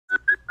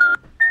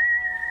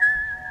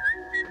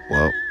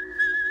Well,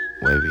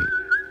 wavy,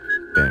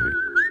 Bambi,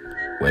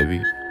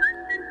 wavy,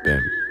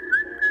 Bambi,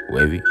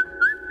 wavy,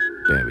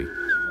 Bambi.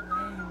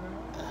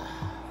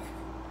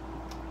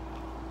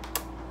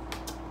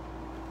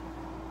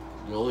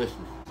 Yo, listen.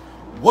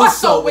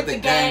 What's up with the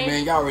gang,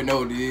 man? Y'all already know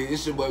what it is.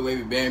 It's your boy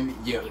Wavy Bambi.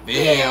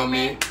 Yeah,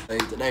 man. Hey,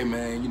 today,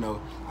 man, you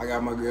know, I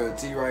got my girl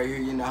T right here.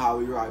 You know how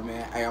we rock,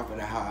 man. Hey, I'm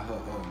finna hide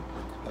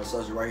her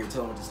social right here.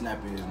 Tell them what the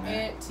snap is,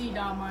 man. At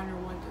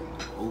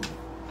T.Minor13. Oh,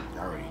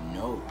 y'all already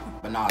know.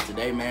 But nah,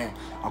 today, man,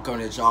 I'm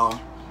coming at y'all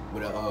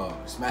with a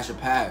Smash or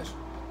Pass.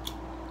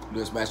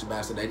 We're Smash or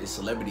Pass today, the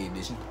celebrity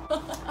edition.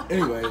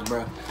 Anyways,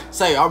 bro,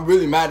 say I'm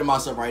really mad at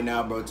myself right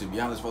now, bro. To be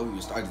honest, before we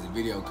started this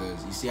video,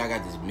 cause you see I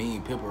got this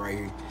mean pimple right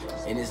here,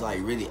 and it's like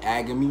really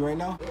agging me right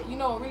now. You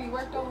know what really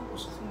worked though?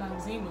 It's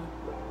Noxzema.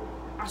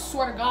 I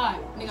swear to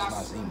God, nigga. It's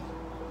Noxzema.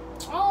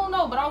 I don't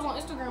know, but I was on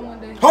Instagram one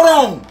day. Hold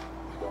on.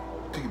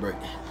 Cookie break.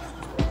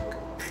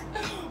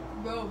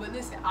 Bro, but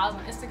listen, I was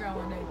on Instagram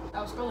one day.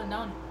 I was scrolling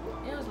down it.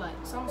 It was like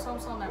something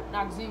like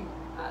Noxzema.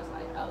 I was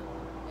like, oh.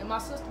 And my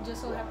sister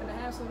just so happened to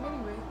have some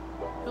anyway.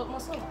 Help my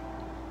son.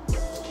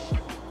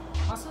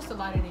 My sister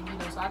lighter than you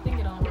though, so I think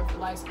it only works for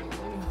light skin.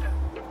 Anyway.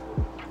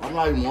 I'm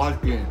not even light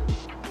skinned.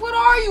 What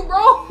are you,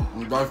 bro?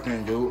 I'm dark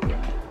skinned, dude. My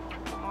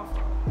fault.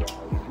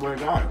 Swear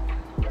to God.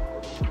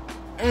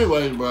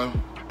 Anyways, bro,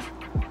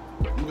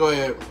 you go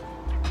ahead.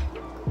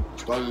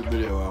 Start this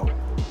video out.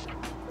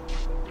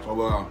 So,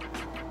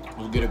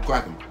 let's get it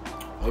cracking.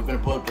 We're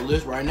finna pull up the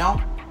list right now.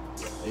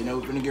 And you know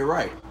we're finna get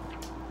right.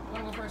 I'm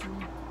gonna go first with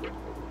you.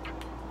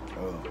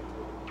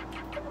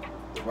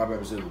 Rock,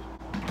 paper, scissors.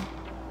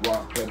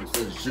 Rock, paper,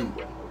 scissors, shoot.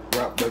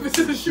 Rock, paper,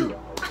 scissors, shoot.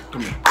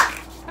 Come here.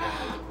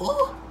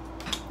 Oh.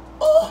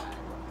 Oh.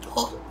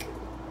 Oh.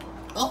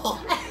 Oh.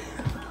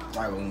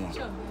 Alright, one more.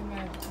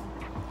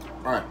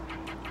 Alright.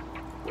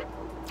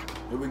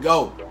 Here we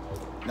go.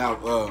 Now,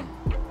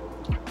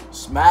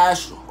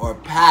 Smash or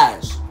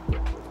Pass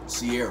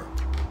Ciara.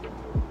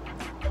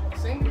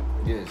 Singer?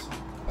 Yes.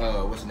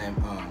 What's the name?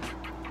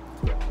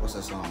 What's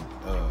that song?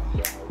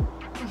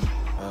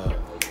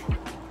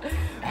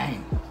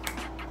 Dang.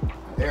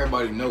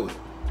 Everybody know it.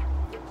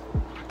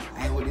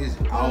 Hey, what is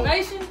it?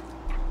 Motivation?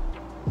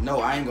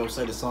 No, I ain't gonna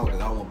say the song because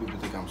I don't want people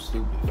to think I'm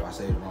stupid if I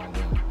say the wrong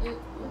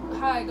one.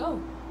 How it go?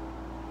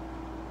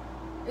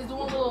 Is the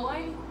one with Lil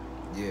Wayne?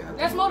 Yeah.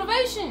 That's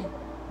motivation.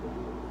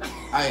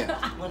 I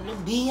am. Wanna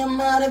be a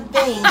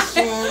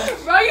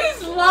motivation. Bro, you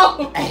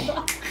slow. Hey,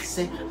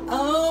 say,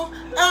 oh,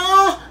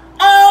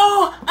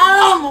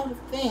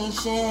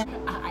 motivation.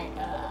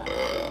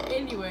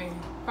 Anyway,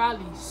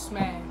 probably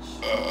Smash.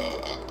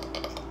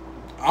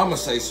 I'ma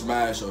say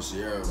Smash or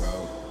Ciara,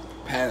 bro.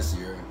 Pass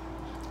Ciara.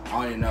 I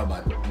don't even know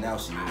about now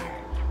Ciara.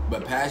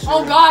 But Pass Ciara.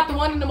 Oh God, the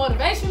one in the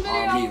motivation video?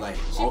 I mean, like,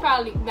 she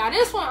probably, now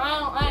this one,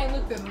 I ain't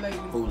looked at it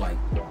lately. Who, like,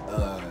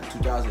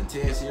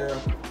 2010 Ciara?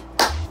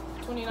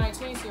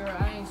 2019 Ciara,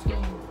 I ain't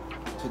seen.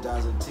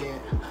 2010.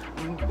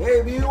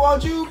 Baby,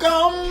 won't you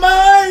come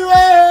my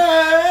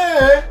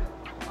way?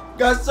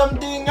 Got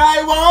something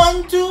I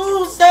want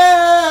to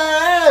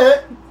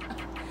say.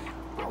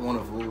 I want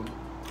a fool.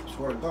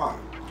 Swear to God.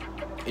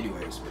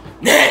 Anyways,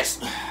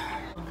 next.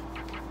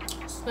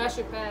 Smash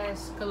or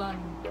Pass,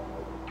 Kalani.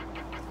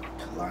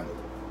 Kalani.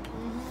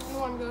 The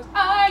one goes,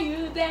 are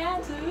you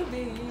down to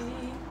be?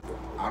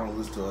 I don't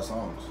listen to her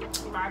songs.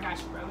 Bro, I got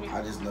you, bro.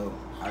 I just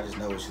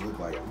know what she look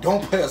like.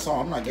 Don't play a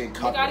song. I'm not getting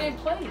copyrighted. I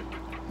didn't play it.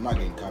 I'm not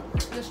getting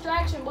copyrighted.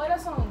 Distraction, boy,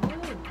 that song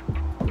good.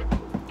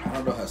 I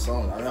don't know her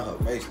songs. I know her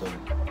face though.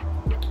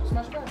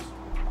 Smash or Pass?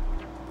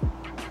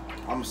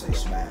 I'm gonna say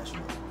Smash,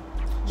 bro.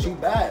 She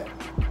bad.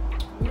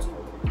 Me too.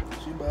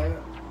 She bad.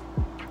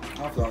 I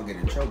don't feel I'll get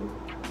in trouble.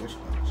 But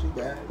she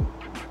bad.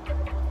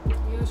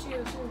 Yeah, she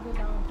a good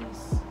down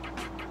piece.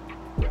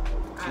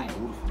 She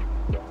beautiful.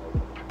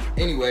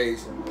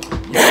 Anyways,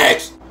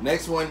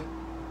 next one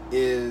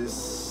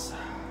is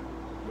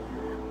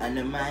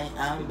under my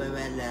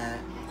umbrella,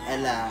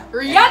 Ella.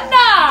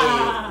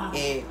 Rihanna.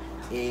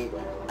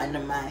 Under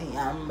my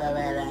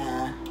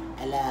umbrella,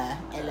 Ella.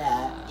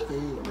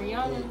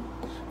 Rihanna.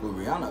 Who,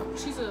 Rihanna?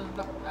 She's a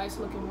nice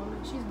looking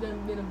woman. She's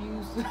been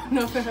abused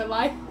enough in her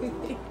life.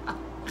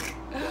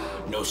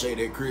 No shade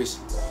at Chris.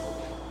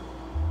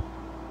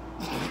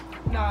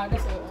 Nah,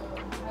 that's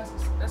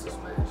a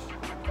smash.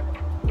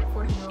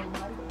 40-year-old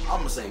body.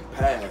 I'ma say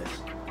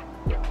Pass.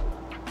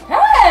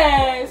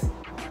 Pass.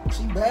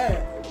 She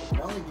bad.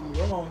 Don't get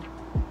me wrong.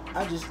 I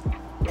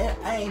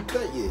ain't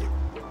cut yet.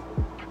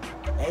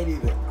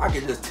 I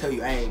can just tell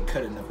you I ain't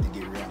cut enough to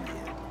get Rihanna yet.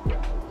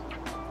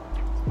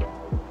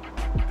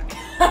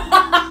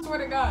 Swear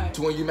to God.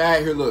 Twin, you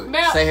mad? Here, look.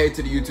 Say hey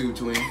to the YouTube,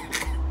 Twin.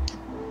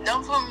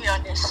 Don't put me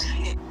on this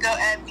shit. Go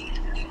add me.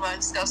 You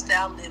want to go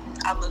style living.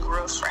 I look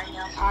rough right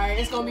now. Alright,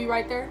 it's gonna be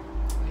right there.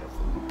 Yeah,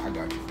 fool. I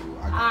got you, fool.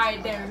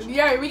 Alright, there.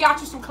 Yeah, we got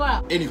you some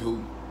clout.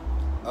 Anywho,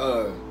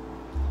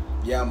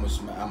 yeah, I'm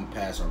gonna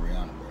pass on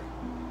Rihanna, bro.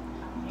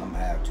 I'm gonna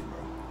have to, bro.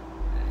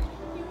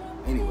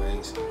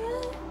 Anyways,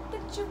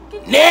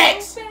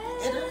 next.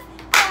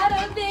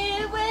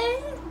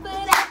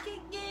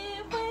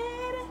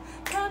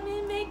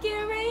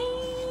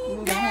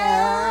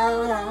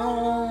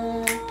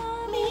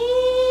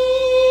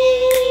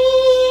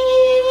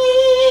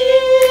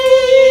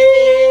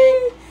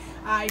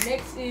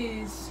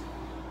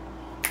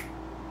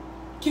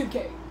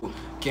 K.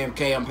 Kim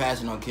K, I'm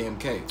passing on Kim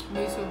K.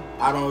 Me too.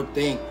 I don't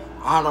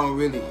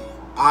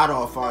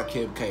find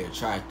Kim K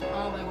attractive.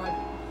 I don't like white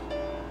people.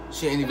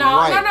 She ain't even No,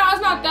 white. no,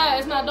 it's not that.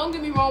 It's not. Don't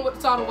get me wrong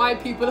with all the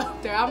white people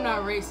out there. I'm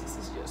not racist.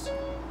 It's just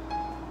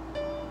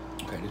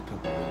Okay, this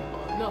pepper really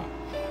bothers. no.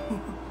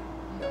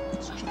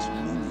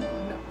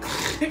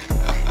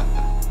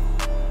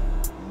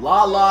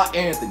 Lala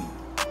Anthony.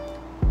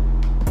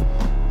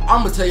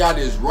 I'm gonna tell y'all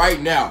this right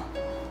now.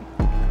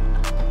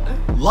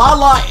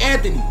 Lala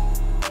Anthony.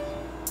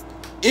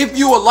 If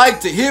you would like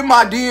to hit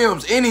my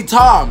DMs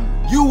anytime,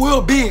 you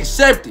will be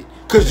accepted.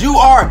 Cause you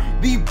are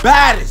the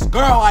baddest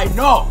girl I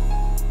know.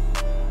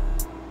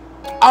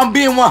 I'm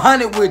being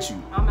 100 with you.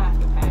 I'm gonna have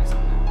to pass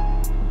on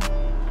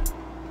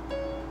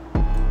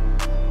that.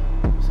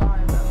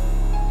 Sorry, bro.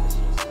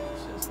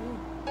 It's just me.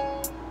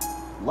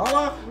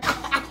 Lala?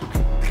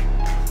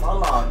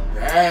 Lala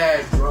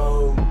bad,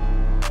 bro.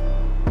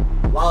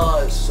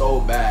 Lala is so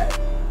bad.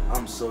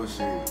 I'm so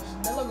serious.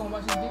 Melo gonna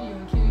watch this video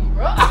and kill you,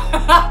 bro.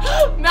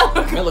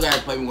 Melo got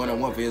to play me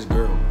one-on-one for his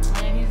girl.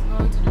 Man, he's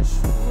going to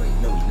destroy you.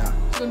 No, he's not.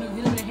 He's gonna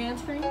hit him in the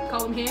hamstring.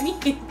 Call him Hammy.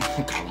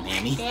 Call him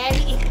Hammy.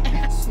 Daddy.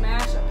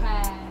 Smash or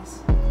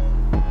pass.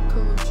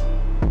 Karuchi.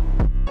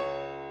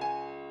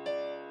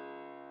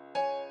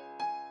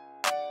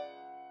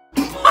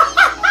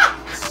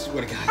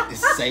 Swear to God,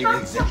 it's the same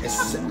exact.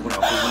 When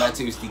I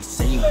tell you it's the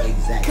same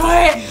exact. Go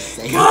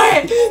ahead. Go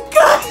ahead. Go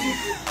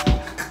ahead.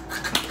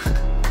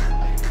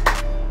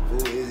 Who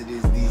is it?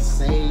 It's the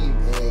same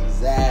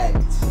exact.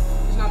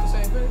 It's not the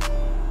same face.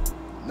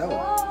 No.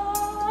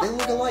 They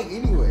look alike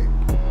anyway.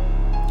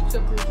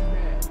 Except Karuchi's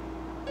bad.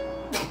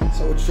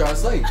 So what you trying to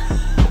say?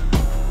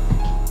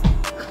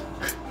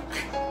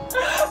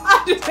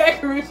 I just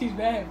said Karuchi's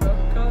bad, bro.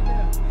 Calm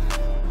down.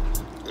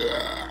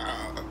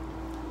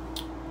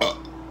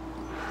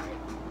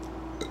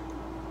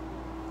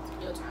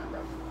 Your turn, bro.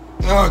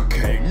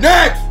 Okay,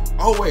 next.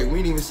 Oh wait, we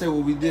didn't even say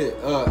what we did.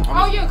 Oh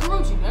yeah,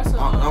 Karuchi. That's a.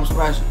 I'm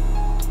splashing.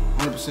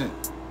 100%.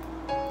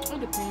 It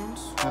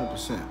depends.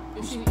 100%.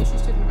 If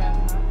she's taking a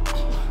bath or not.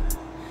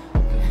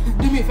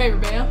 Do me a favor,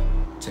 Bam.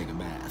 Take a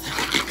bath.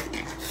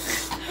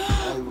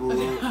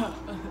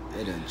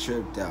 It done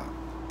tripped out.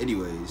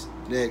 Anyways,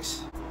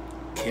 next.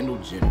 Kendall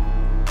Jenner.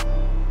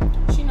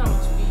 She not my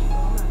speed, bro.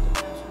 I'm not the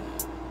best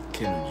one.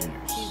 Kendall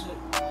Jenner. She's a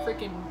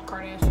freaking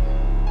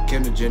Kardashian.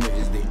 Kendall Jenner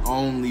is the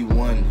only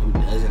one who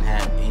doesn't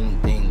have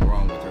anything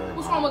wrong with her.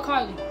 What's wrong with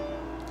Kylie?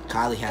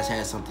 Kylie has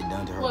had something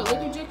done to her. What,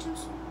 lip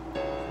injections?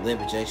 Lip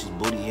injections,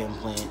 booty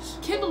implants.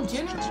 Kendall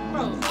Jenner?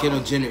 Bro.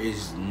 Kendall Jenner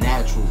is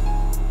natural.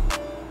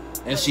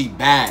 And she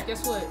bad.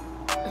 Guess what?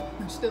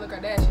 She's still a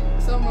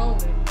Kardashian. Something wrong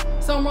with it.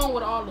 Something wrong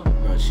with all of them.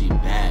 Bro, she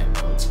bad,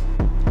 bro.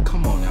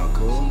 Come on now,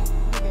 cool.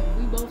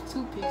 We both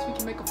toothpicks. We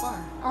can make a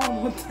fire. I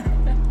don't want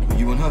that.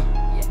 You and her?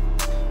 Yeah.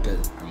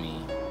 Cause, I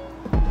mean,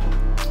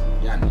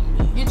 y'all know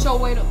me. Get your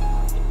weight up.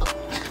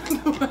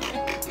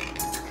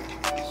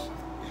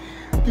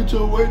 Get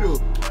your weight up.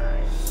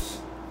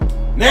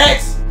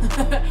 Next!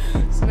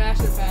 Smash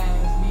or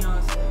pass,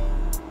 Beyonce.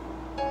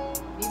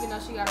 Even though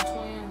she got her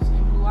twins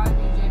and Blue Ivy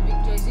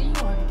and Jay-Z, you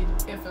gonna have to get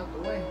the F out the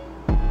way.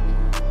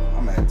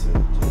 I'm at to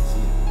Jay-Z.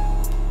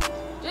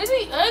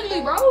 Jay-Z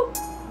ugly, bro.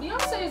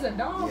 Beyonce is a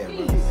dog Yeah,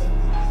 piece. bro. I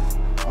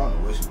don't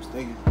know what she was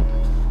thinking.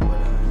 But,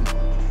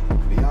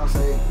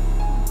 Beyonce.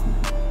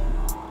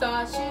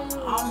 Thought you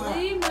would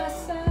leave my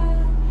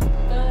side,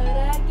 but I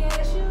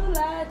guess you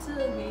lied to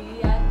me.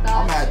 I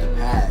thought I'm at the you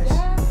pass.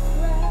 got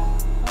right.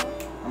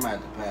 I'm at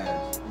the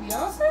pass.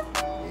 Beyonce?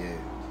 Yeah.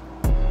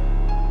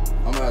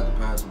 I'm at the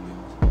pass with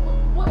Beyonce.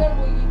 What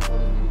edible you eat for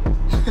this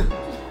video?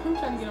 I'm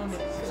trying to get on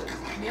this.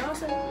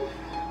 Beyonce?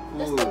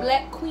 That's the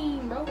black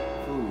queen, bro. Ooh, it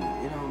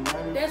don't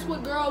matter. That's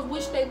what girls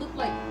wish they looked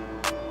like.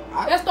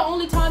 That's the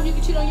only time you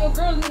can cheat on your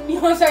girl is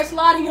Beyonce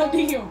sliding your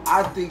DM.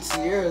 I think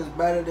Sierra is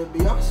better than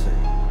Beyonce.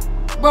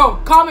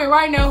 Bro, comment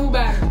right now who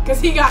better. Cause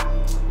he got.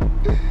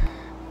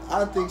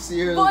 I think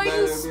Sierra Boy, is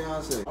better you than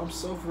Beyonce. I'm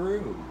so for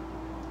real.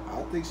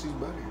 I think she's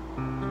better.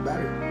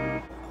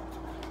 Better.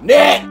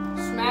 Next!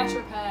 Smash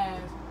or pass?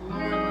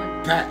 Lauren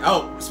London.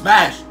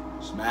 Smash!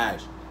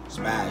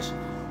 Smash.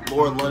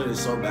 Lauren London is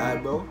so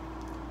bad, bro.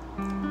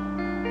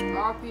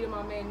 RP to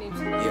my man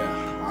Nipsey.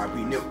 Yeah,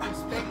 RP Nip.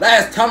 Respect.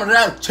 Last time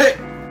around, check.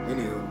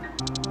 Anywho,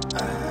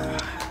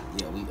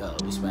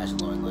 we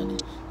smashed Lauren London.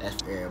 That's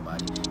for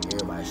everybody.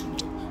 Everybody should know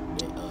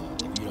that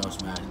if you don't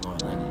smash Lauren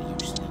London,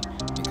 you sleep.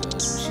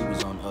 Because when she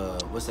was on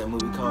what's that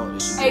movie called?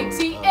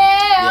 ATL.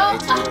 Yeah,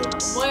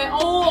 ATL. Boy,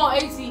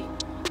 ATL.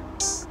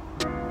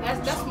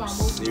 That's my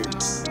movie.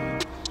 Serious.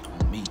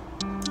 On me.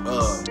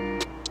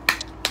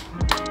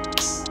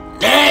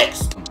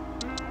 Next,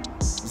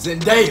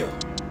 Zendaya.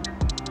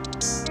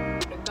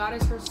 The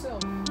goddess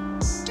herself.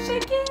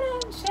 Shake it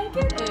up, shake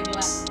it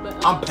up. But,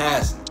 I'm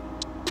passing.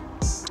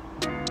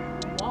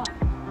 why?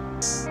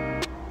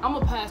 I'm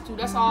a pass too.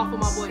 That's all for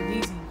my boy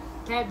DZ.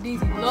 Cap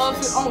DZ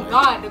loves it. Oh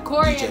God, the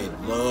Korean.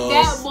 DJ loves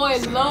That boy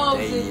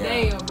loves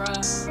Zendaya. Zendaya, bro.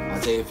 I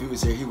tell you, if he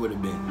was here, he would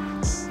have been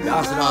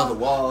bouncing on the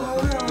wall. He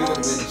would have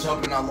been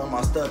jumping all on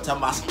my stuff,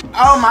 talking about,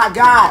 oh my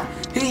God,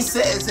 he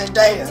said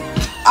Zendaya.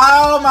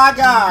 Oh my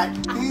God.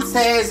 He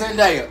said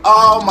Zendaya.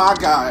 Oh my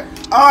God.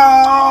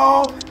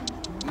 Oh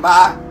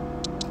my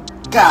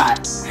God.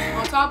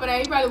 On top of that,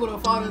 he probably would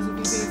have fought us if he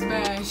did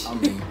Smash. I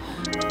mean,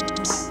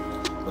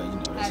 but you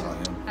know, that's all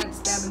him. I had to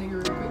stab a nigga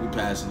real quick. We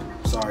passing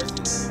it. Sorry,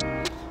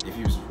 Zendaya. If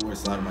he was forward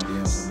slide of my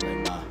DMs, I'm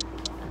like, bye.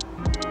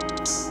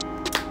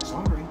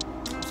 Sorry.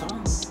 I'm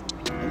sorry.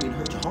 I mean, it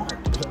hurt your heart.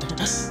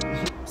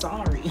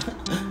 Sorry.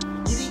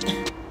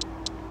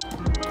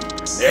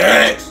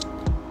 Next.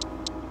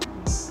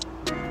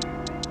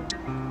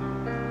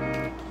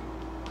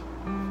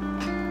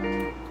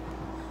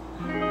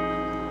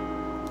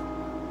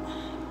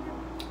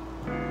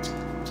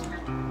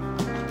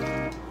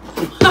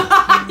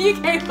 You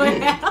can't put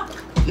that.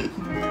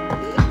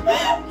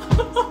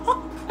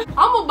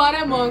 I'm gonna buy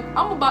that mug.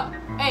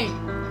 Hey,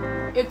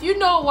 if you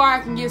know where I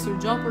can get some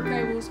jumper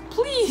cables,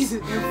 please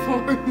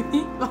inform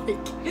me.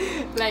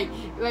 Like,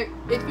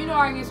 if you know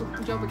where I can get some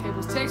jumper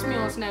cables, text me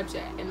on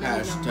Snapchat and let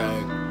me know.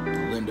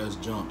 Hashtag Linda's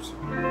jumps.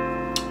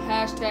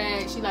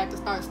 Hashtag she like to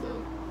start stuff.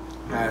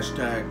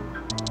 Hashtag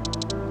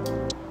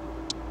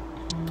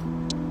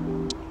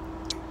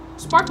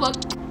Spark plug.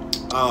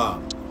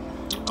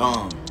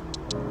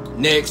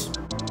 Next.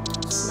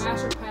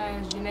 Smash or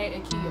pass, Janae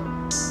Akio.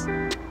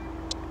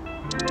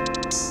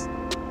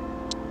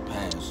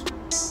 Pass.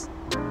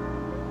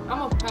 I'm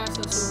gonna pass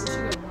her so she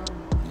got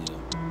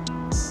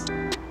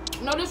daughter.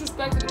 No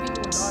disrespect to the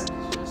people with daughters,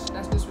 it's just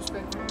that's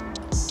disrespectful.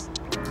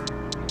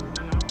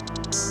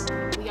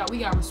 We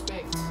got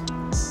respect.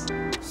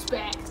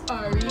 Respect.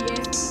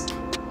 R-E-S.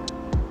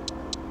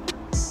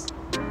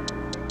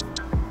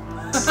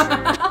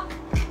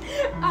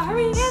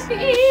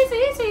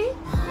 R-E-S-P-E-C-T.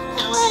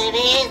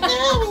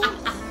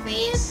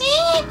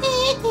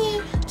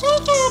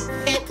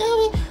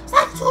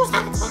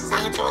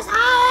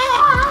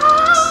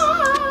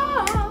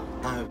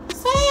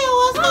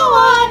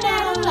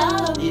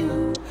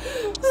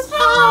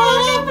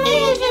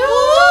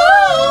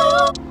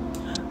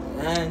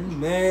 And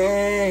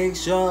make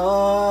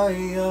sure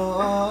you're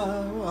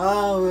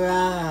alright.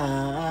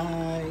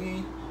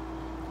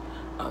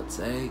 I'll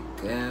take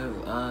care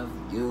of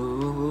you.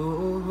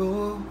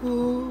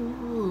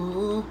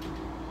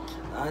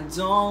 I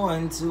don't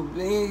want to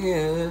be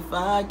here if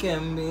I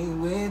can be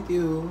with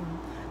you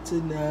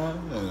tonight.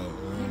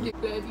 You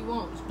can if you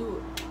want, just do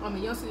it. I'm a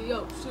young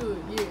CEO, sure,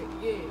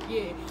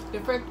 yeah. The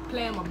first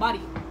play on my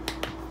body.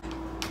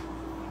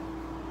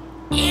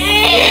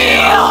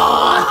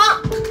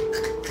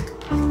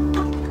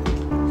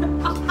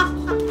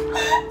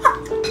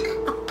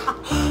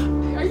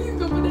 Are you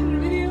gonna put that in the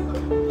video?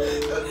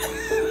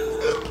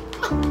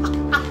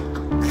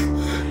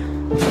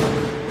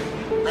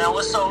 Man,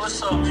 what's up,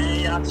 man?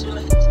 Y'all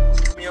chillin'?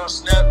 Me on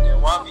Snap, then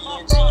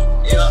YVNG,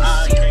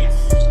 LIK.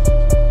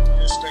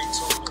 Straight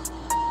to it.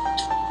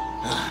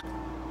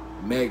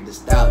 Meg the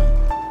Stallion.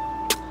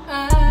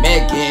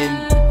 Megan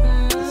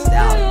the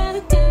Stallion.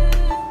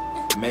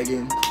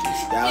 Megan the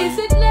Stallion. Is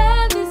it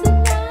love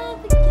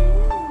again?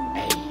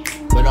 Hey.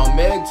 But on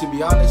Meg, to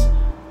be honest,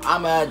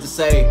 I'ma have to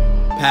say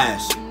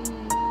pass.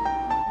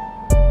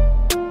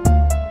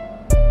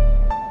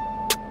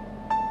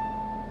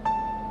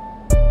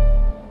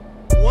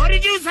 What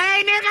did you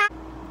say, nigga?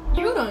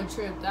 You done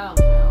tripped out,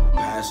 fam.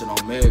 Passing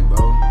on Meg,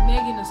 bro.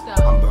 Megan Thee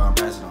Stallion. I'm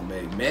passing on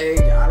Meg. Meg,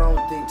 I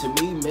don't think, to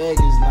me, Meg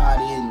is not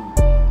in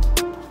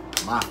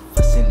my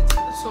vicinity.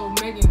 So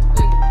Megan,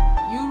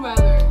 you'd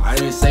rather. I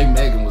didn't say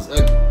Megan was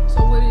ugly.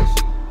 So what is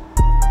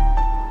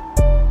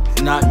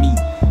she? Not me.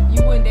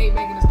 You wouldn't date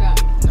Megan Thee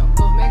Stallion? No.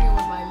 So if Megan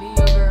was like, leave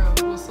your girl,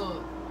 what's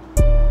up?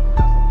 Not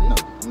gonna No,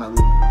 leave. I'm not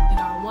leaving. And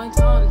our one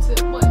time to tip,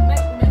 what?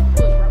 Megan,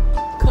 look, bro.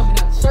 Coming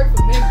out the shirt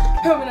for Megan.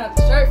 Coming out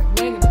the shirt for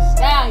Megan Thee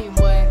Stallion,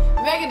 boy.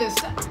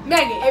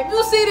 Megan, if you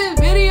see this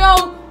video,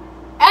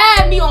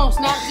 add me on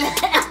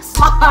Snapchat.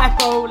 Slide,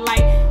 bro.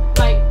 Like,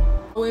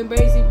 when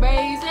Basie,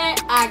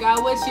 I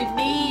got what you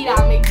need.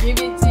 I'ma give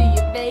it to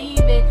you,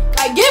 baby.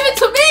 Like, give it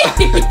to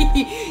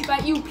me.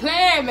 Like, you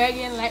playing,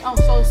 Megan. Like, I'm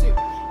so serious.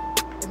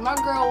 If my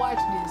girl watch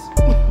this,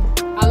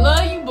 I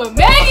love you, but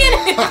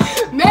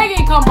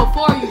Megan come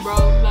before you, bro.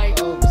 Like,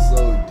 I'm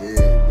so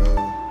dead, bro.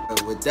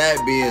 But with that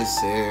being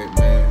said,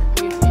 man,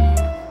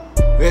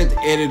 we're at the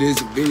end of this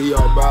video,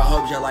 bro. I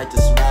hope y'all like to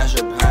smash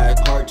or pass.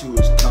 Part 2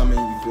 is coming,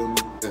 you feel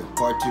me?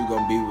 Part 2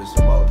 gonna be with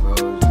some more bros.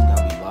 It's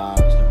gonna be live,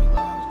 it's gonna be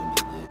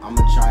lit. I'm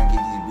gonna try and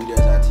get these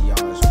videos out to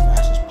y'all as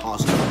fast as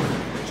possible. I'm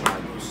gonna try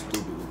and go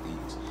stupid with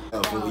these.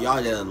 For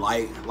y'all that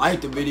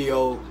like the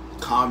video,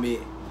 comment,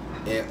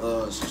 and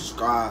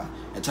subscribe,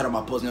 and turn on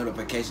my post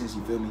notifications,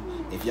 you feel me?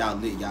 If y'all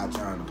lit, y'all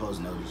turn on the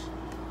post notice.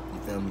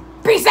 You feel me?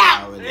 peace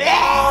out. And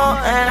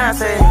I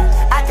say,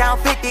 I count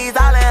 50s,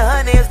 all in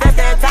hundreds, that's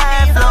that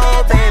time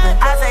flow, baby.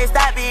 I say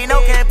stop, no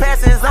can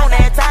passes on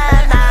that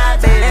time, nah,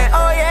 baby.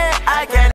 Oh yeah.